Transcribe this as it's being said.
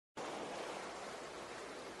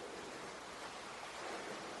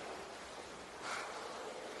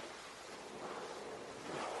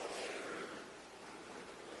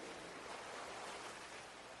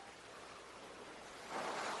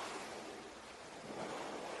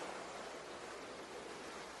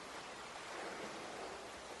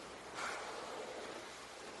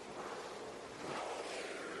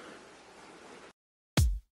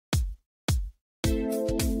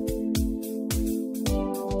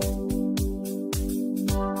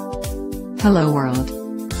Hello world.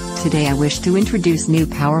 Today I wish to introduce new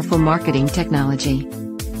powerful marketing technology.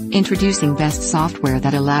 Introducing best software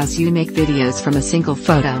that allows you to make videos from a single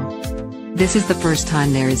photo. This is the first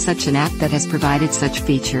time there is such an app that has provided such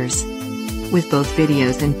features. With both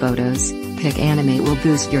videos and photos, Pic Animate will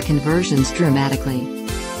boost your conversions dramatically.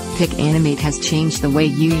 Pic Animate has changed the way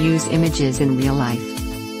you use images in real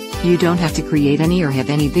life. You don't have to create any or have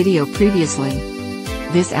any video previously.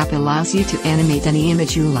 This app allows you to animate any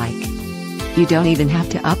image you like. You don't even have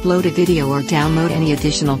to upload a video or download any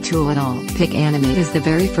additional tool at all. Pic Animate is the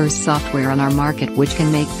very first software on our market which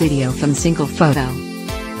can make video from single photo.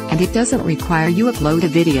 And it doesn't require you upload a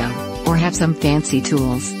video, or have some fancy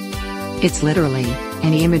tools. It's literally,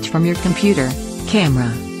 any image from your computer, camera,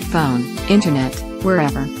 phone, internet,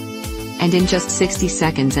 wherever. And in just 60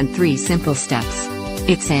 seconds and 3 simple steps,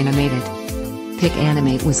 it's animated. Pic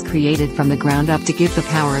Animate was created from the ground up to give the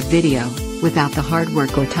power of video, without the hard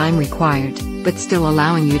work or time required, but still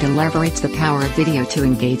allowing you to leverage the power of video to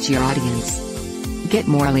engage your audience. Get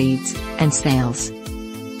more leads and sales.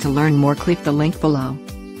 To learn more, click the link below.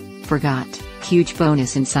 Forgot, huge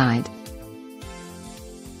bonus inside.